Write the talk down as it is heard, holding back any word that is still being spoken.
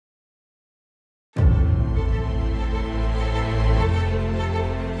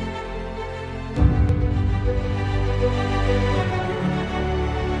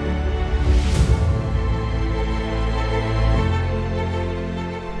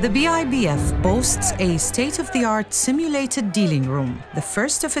The BIBF boasts a state-of-the-art simulated dealing room, the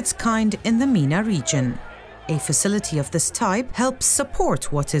first of its kind in the MENA region. A facility of this type helps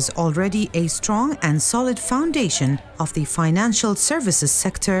support what is already a strong and solid foundation of the financial services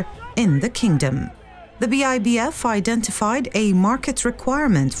sector in the kingdom. The BIBF identified a market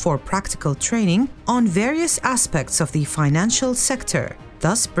requirement for practical training on various aspects of the financial sector,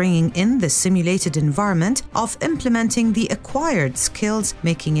 thus bringing in the simulated environment of implementing the acquired skills,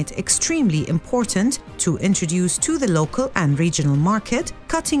 making it extremely important to introduce to the local and regional market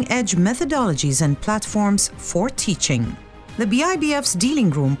cutting-edge methodologies and platforms for teaching. The BIBF's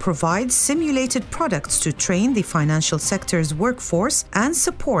dealing room provides simulated products to train the financial sector's workforce and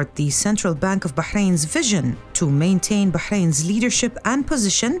support the Central Bank of Bahrain's vision to maintain Bahrain's leadership and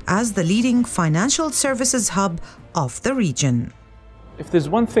position as the leading financial services hub of the region. If there's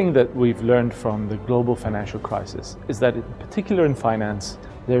one thing that we've learned from the global financial crisis, is that in particular in finance,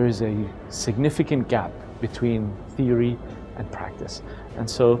 there is a significant gap between theory and practice. And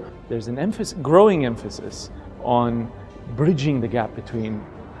so there's an growing emphasis on bridging the gap between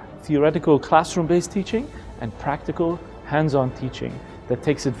theoretical classroom-based teaching and practical hands-on teaching that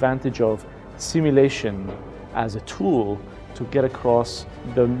takes advantage of simulation as a tool to get across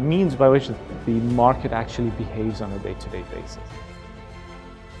the means by which the market actually behaves on a day-to-day basis.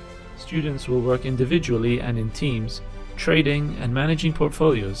 Students will work individually and in teams, trading and managing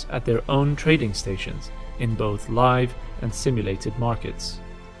portfolios at their own trading stations in both live and simulated markets.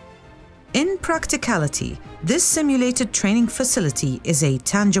 In practicality, this simulated training facility is a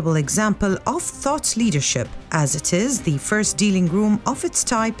tangible example of thought leadership, as it is the first dealing room of its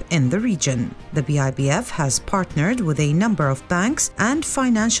type in the region. The BIBF has partnered with a number of banks and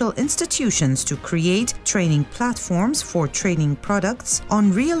financial institutions to create training platforms for trading products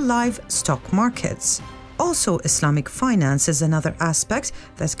on real live stock markets. Also, Islamic finance is another aspect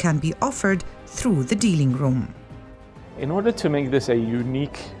that can be offered through the dealing room. In order to make this a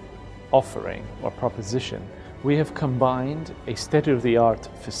unique offering or proposition, we have combined a state-of-the-art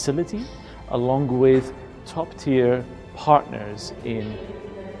facility along with top-tier partners in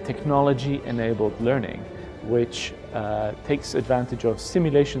technology-enabled learning, which takes advantage of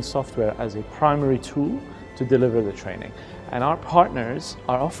simulation software as a primary tool to deliver the training. And our partners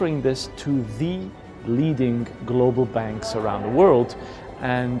are offering this to the leading global banks around the world,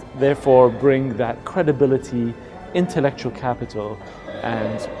 and therefore bring that credibility, intellectual capital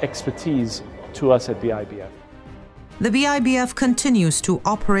and expertise to us at BIBF. The BIBF continues to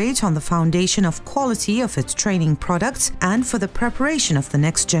operate on the foundation of quality of its training products and for the preparation of the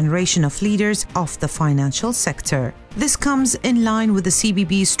next generation of leaders of the financial sector. This comes in line with the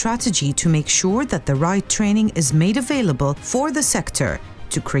CBB's strategy to make sure that the right training is made available for the sector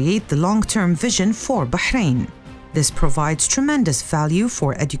to create the long-term vision for Bahrain. This provides tremendous value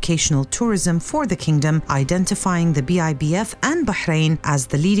for educational tourism for the kingdom, identifying the BIBF and Bahrain as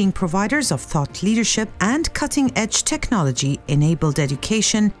the leading providers of thought leadership and cutting-edge technology-enabled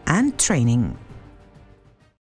education and training.